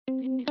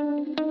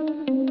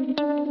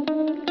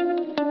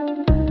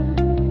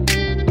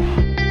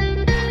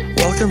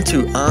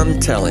Welcome to I'm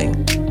Telling,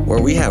 where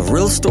we have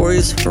real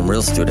stories from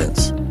real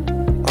students.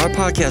 Our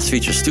podcast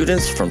features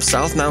students from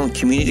South Mountain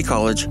Community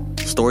College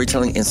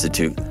Storytelling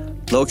Institute,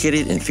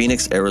 located in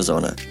Phoenix,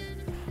 Arizona.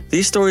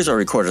 These stories are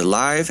recorded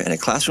live in a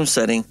classroom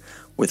setting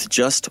with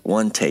just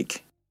one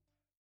take.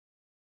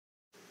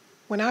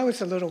 When I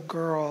was a little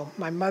girl,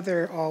 my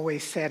mother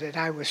always said that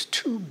I was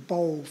too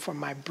bold for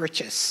my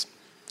britches.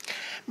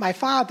 My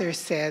father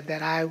said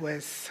that I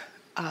was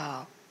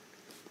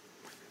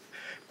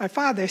I've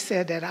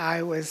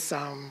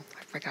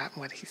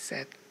forgotten what he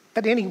said.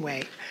 But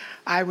anyway,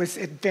 I was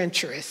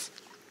adventurous.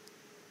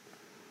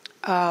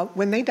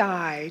 When they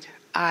died,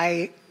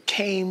 I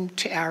came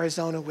to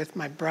Arizona with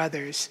my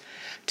brothers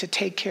to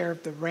take care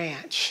of the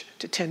ranch,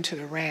 to tend to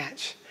the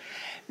ranch.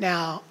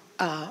 Now,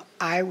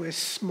 I was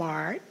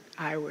smart,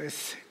 I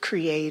was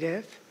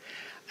creative,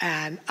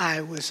 and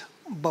I was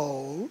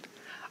bold,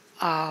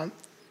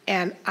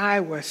 and I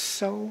was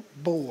so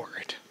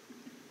bored.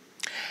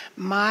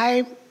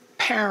 My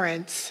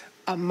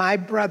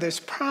brothers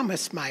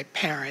promised my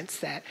parents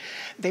that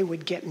they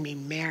would get me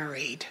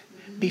married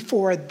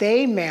before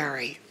they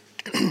married.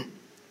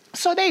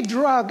 So they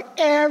drug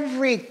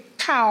every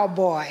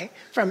cowboy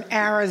from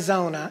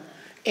Arizona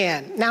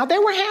in. Now, they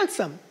were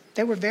handsome.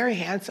 They were very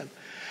handsome.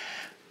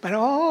 But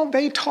all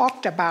they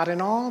talked about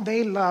and all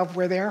they loved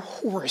were their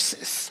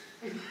horses,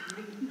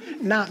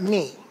 not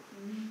me.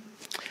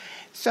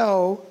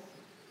 So,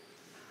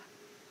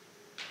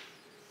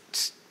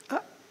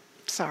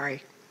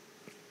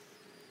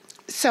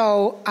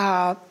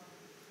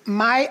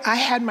 I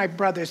had my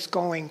brothers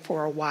going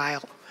for a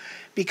while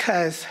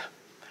because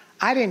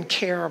I didn't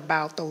care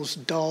about those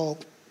dull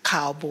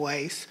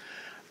cowboys,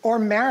 or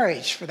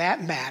marriage for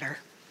that matter,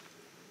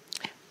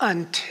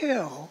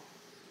 until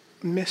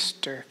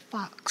Mr.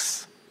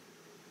 Fox.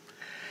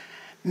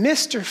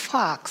 Mr.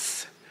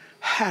 Fox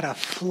had a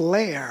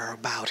flair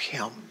about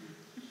him.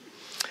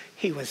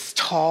 He was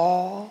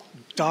tall,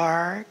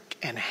 dark,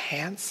 and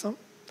handsome,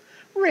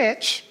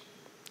 rich,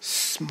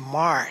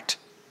 smart.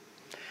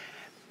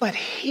 But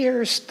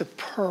here's the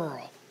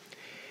pearl.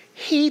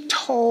 He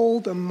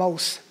told the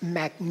most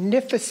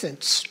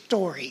magnificent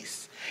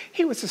stories.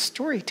 He was a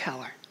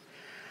storyteller.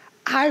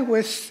 I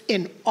was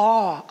in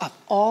awe of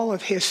all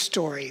of his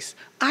stories.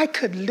 I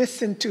could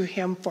listen to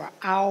him for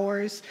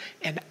hours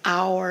and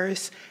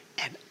hours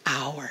and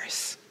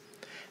hours.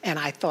 And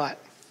I thought,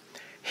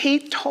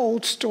 he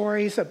told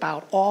stories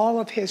about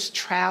all of his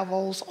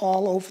travels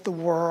all over the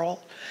world.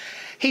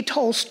 He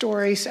told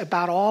stories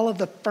about all of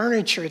the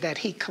furniture that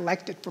he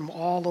collected from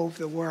all over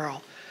the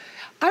world.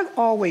 I've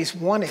always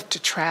wanted to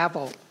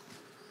travel.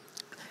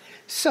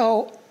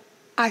 So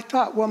I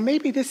thought, well,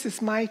 maybe this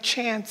is my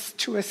chance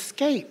to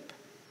escape.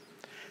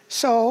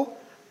 So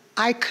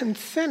I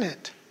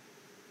consented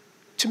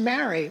to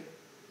marry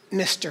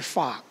Mr.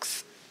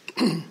 Fox.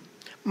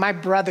 My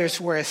brothers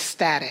were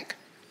ecstatic.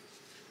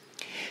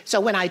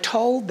 So when I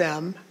told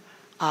them,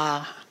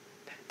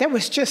 there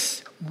was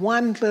just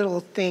one little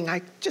thing.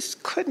 I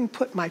just couldn't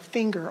put my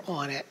finger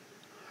on it.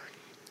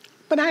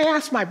 But I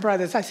asked my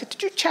brothers, I said,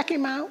 did you check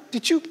him out?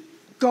 Did you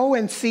go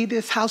and see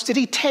this house? Did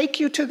he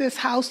take you to this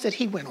house that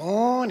he went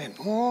on and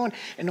on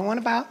and on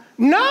about?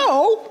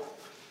 No!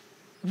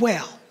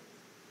 Well,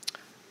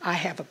 I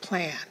have a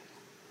plan.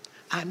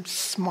 I'm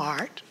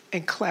smart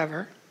and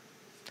clever,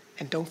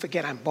 and don't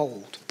forget I'm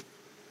bold.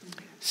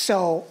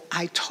 So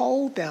I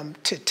told them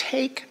to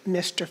take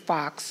Mr.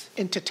 Fox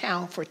into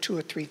town for 2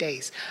 or 3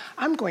 days.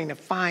 I'm going to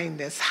find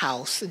this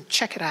house and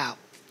check it out.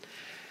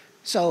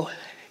 So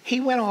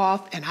he went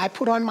off, and I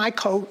put on my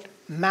coat,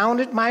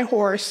 mounted my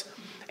horse,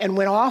 and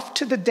went off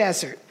to the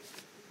desert.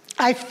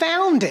 I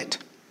found it.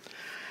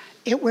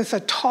 It was a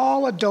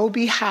tall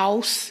adobe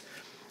house.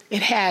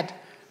 It had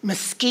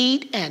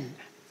mesquite and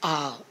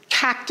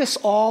cactus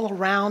all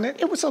around it.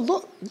 It was a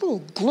little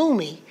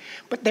gloomy,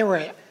 but there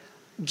were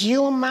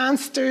Gila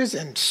monsters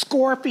and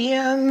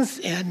scorpions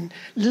and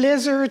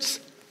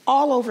lizards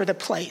all over the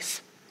place.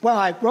 Well,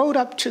 I rode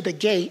up to the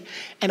gate,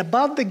 and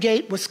above the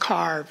gate was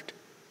carved,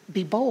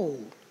 "Be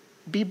bold,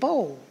 be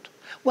bold."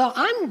 Well,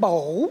 I'm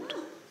bold.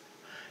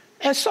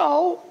 And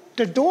so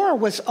the door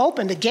was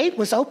open, the gate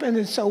was open,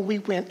 and so we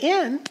went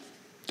in,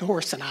 the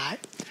horse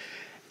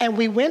and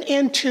we went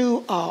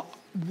into a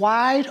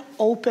wide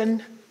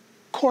open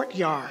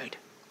courtyard.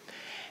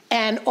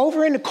 And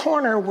over in the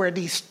corner were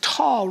these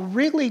tall,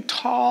 really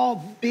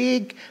tall,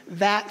 big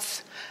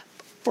vats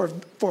for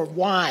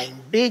wine,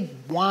 big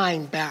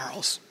wine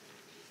barrels.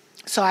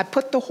 So I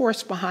put the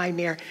horse behind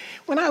there.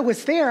 When I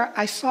was there,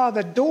 I saw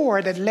the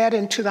door that led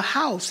into the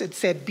house. It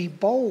said, be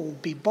bold,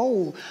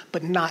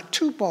 but not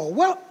too bold.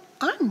 Well,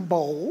 I'm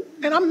bold,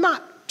 and I'm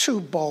not too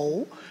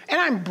bold,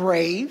 and I'm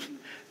brave.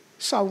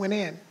 So I went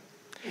in.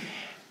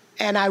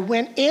 And I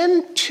went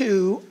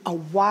into a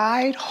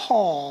wide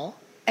hall,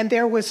 and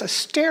there was a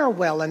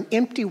stairwell, an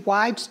empty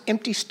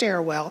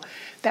stairwell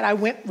that I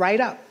went right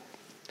up.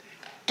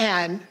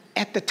 And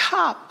at the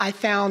top, I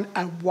found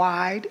a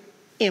wide,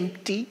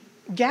 empty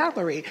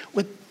gallery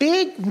with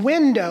big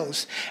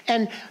windows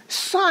and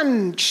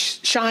sun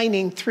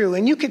shining through.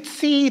 And you could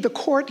see the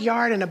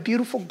courtyard and a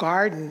beautiful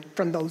garden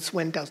from those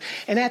windows.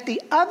 And at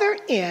the other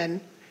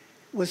end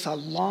was a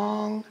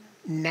long,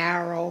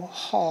 narrow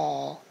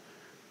hall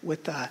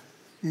with a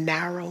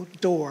narrow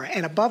door.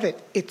 And above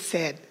it, it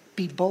said,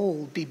 be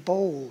bold,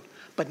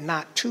 but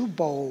not too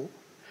bold,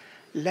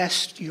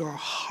 lest your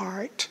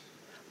heart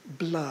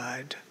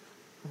blood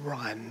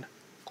run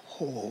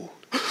cold.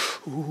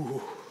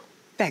 Ooh,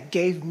 that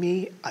gave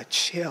me a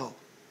chill.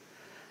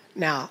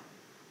 Now,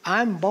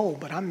 I'm bold,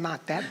 but I'm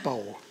not that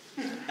bold.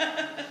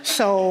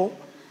 So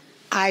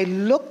I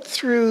looked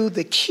through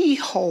the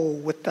keyhole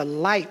with the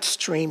light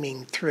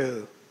streaming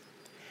through.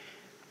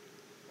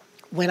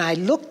 When I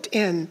looked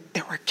in,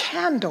 there were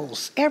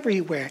candles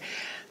everywhere,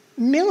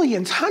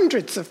 millions,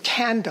 hundreds of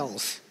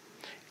candles.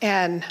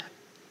 And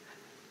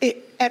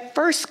at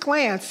first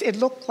glance, it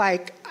looked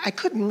like, I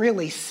couldn't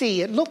really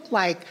see, it looked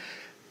like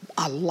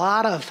a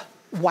lot of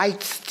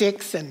white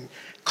sticks and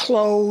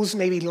clothes,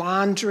 maybe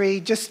laundry,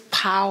 just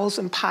piles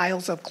and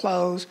piles of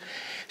clothes.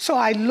 So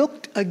I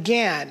looked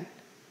again.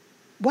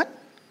 What?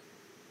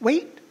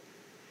 Wait.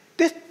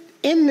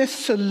 In this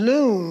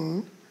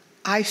saloon,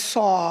 I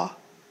saw,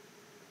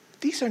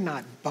 these are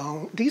not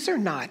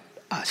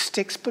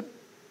sticks, but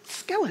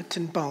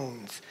skeleton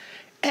bones.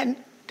 And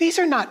these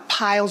are not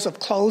piles of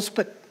clothes,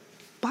 but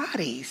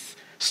bodies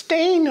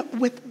stained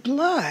with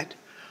blood.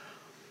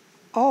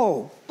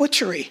 Oh,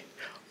 butchery.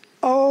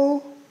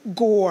 Oh,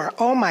 gore.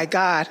 Oh, my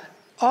God.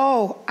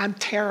 Oh, I'm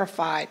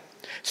terrified.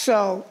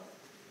 So,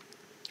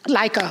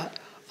 like a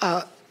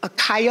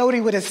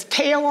coyote with his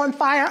tail on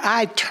fire,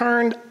 I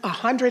turned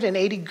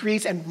 180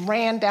 degrees and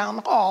ran down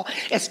the hall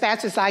as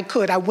fast as I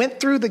could. I went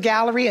through the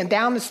gallery and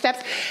down the steps,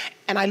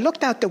 and I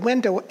looked out the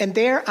window, and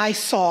there I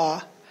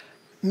saw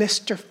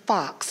Mr.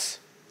 Fox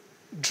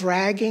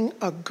dragging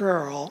a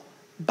girl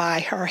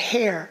by her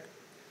hair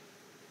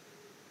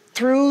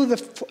through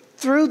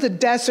the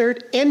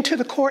desert into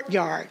the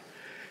courtyard.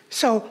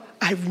 So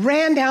I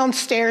ran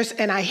downstairs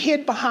and I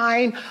hid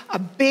behind a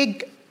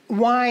big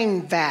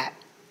wine vat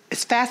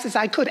as fast as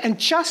I could, and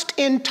just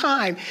in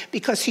time,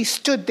 because he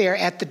stood there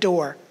at the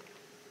door,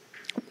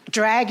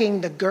 dragging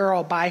the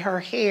girl by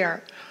her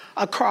hair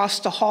across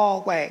the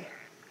hallway.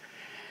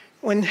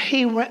 When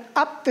he went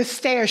up the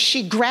stairs,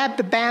 she grabbed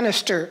the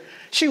banister.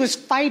 She was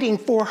fighting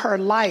for her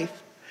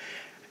life.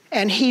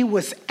 And he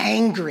was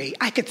angry.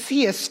 I could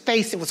see his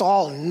face. It was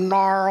all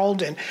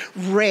gnarled and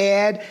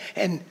red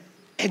and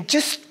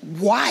just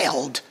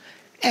wild.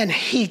 And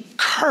he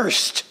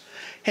cursed.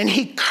 And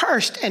he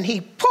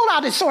pulled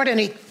out his sword and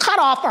he cut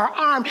off her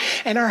arm,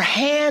 and her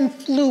hand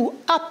flew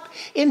up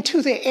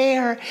into the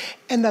air,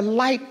 and the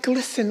light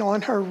glistened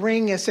on her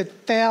ring as it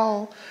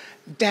fell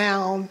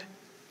down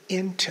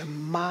into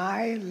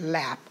my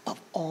lap of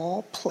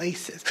all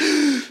places.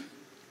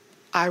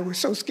 I was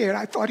so scared.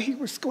 I thought he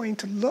was going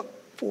to look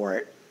for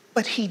it,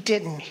 but he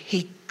didn't.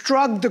 He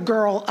drugged the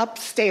girl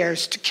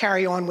upstairs to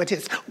carry on with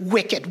his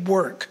wicked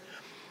work.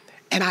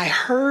 And I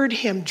heard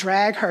him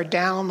drag her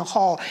down the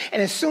hall.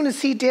 And as soon as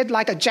he did,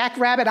 like a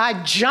jackrabbit,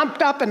 I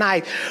jumped up and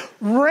I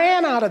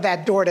ran out of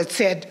that door that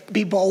said,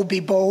 be bold, be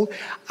bold.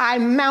 I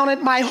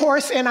mounted my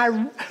horse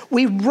and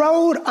we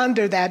rode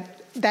under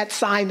that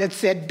sign that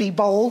said, be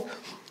bold.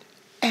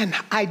 And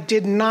I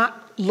did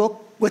not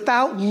look,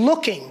 without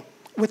looking,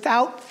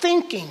 without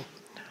thinking,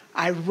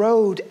 I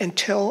rode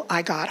until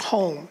I got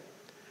home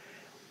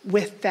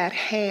with that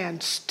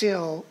hand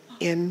still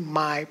in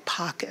my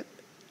pocket.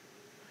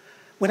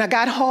 When I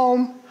got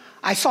home,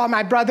 I saw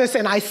my brothers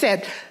and I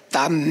said,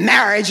 the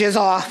marriage is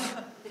off.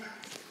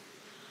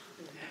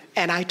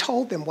 And I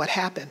told them what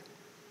happened.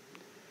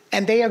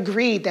 And they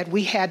agreed that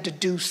we had to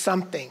do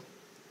something.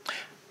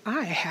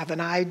 I have an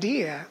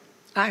idea.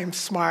 I'm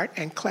smart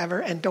and clever,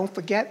 and don't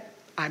forget,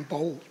 I'm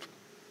bold.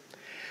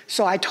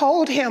 So I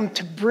told him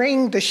to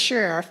bring the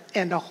sheriff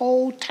and the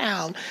whole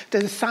town to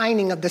the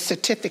signing of the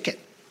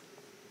certificate.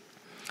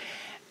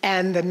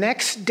 And the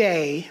next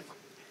day,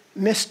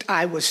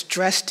 I was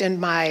dressed in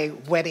my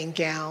wedding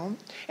gown,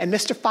 and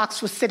Mr.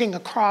 Fox was sitting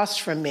across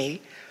from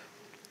me.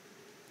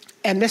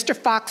 And Mr.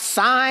 Fox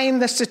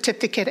signed the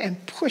certificate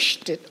and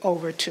pushed it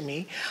over to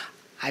me.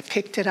 I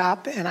picked it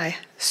up and I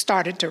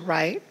started to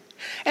write.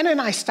 And then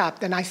I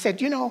stopped and I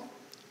said,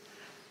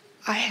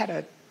 I had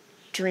a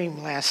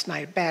dream last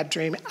night, a bad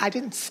dream. I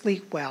didn't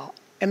sleep well.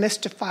 And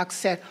Mr. Fox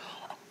said,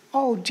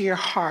 oh, dear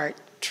heart,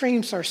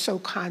 dreams are so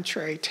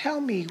contrary.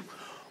 Tell me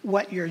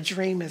what your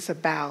dream is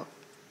about,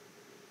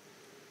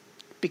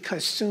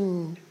 because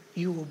soon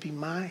you will be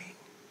mine.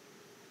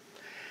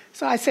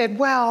 So I said,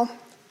 well,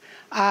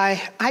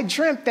 I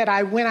dreamt that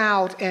I went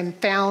out and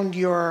found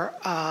your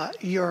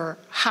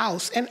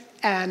house,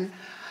 and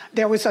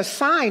there was a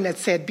sign that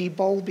said, be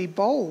bold,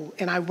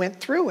 and I went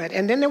through it.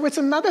 And then there was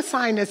another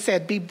sign that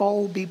said, be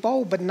bold,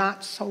 but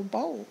not so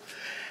bold.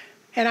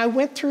 And I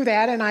went through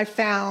that and I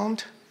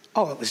found,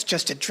 it was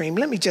just a dream.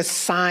 Let me just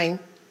sign.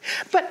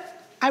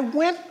 But I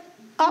went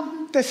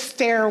up the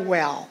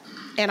stairwell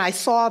and I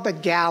saw the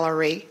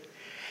gallery,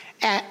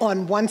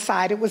 On one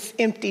side, it was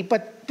empty,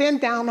 but then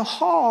down the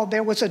hall,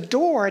 there was a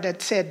door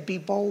that said, be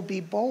bold,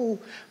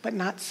 but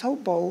not so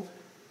bold,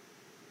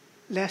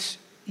 lest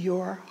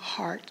your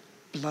heart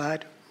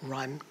blood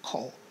run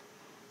cold.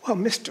 Well,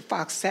 Mr.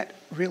 Fox, that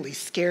really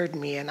scared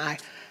me, and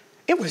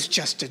it was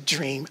just a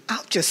dream.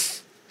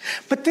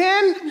 But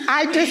then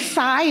I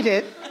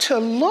decided to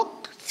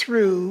look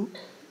through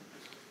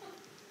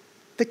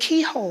the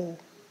keyhole.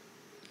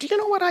 Do you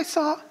know what I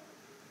saw?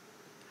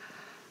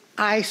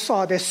 I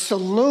saw this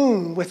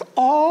saloon with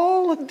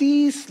all of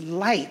these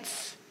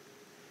lights,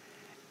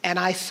 and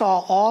I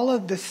saw all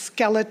of the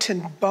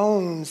skeleton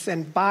bones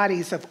and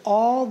bodies of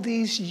all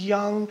these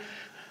young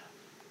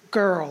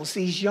girls,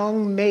 these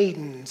young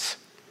maidens.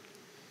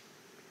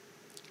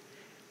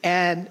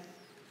 And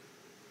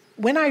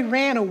when I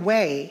ran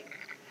away,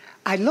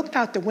 I looked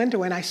out the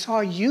window and I saw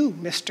you,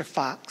 Mr.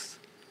 Fox.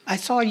 I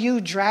saw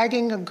you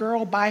dragging a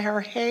girl by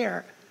her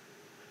hair,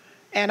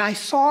 and I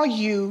saw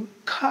you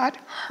cut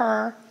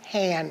her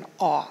hand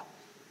off.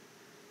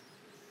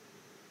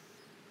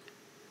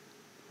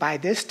 By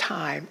this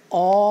time,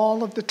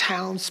 all of the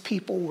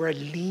townspeople were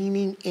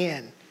leaning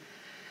in.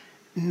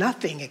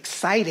 Nothing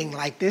exciting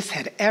like this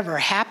had ever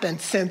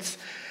happened since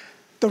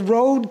the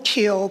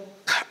roadkill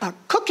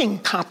cooking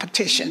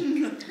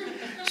competition.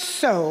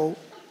 So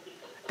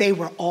they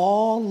were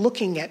all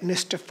looking at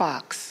Mr.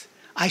 Fox.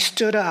 I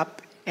stood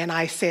up and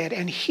I said,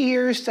 and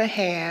here's the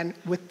hand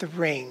with the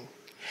ring.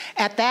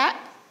 At that,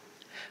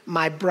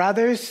 my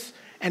brothers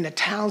and the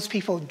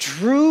townspeople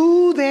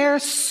drew their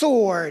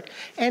sword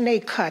and they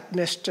cut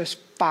Mr.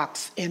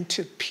 Fox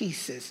into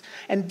pieces.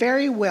 And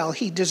very well,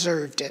 he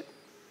deserved it.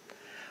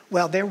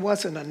 Well, there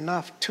wasn't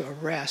enough to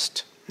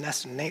arrest. And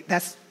that's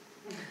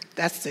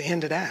the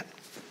end of that.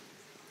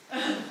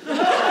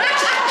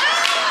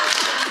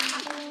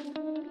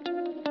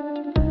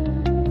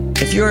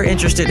 If you are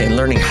interested in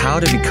learning how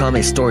to become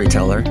a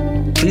storyteller,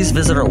 please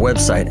visit our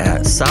website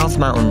at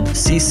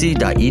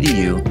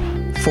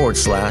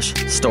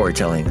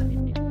southmountaincc.edu/storytelling.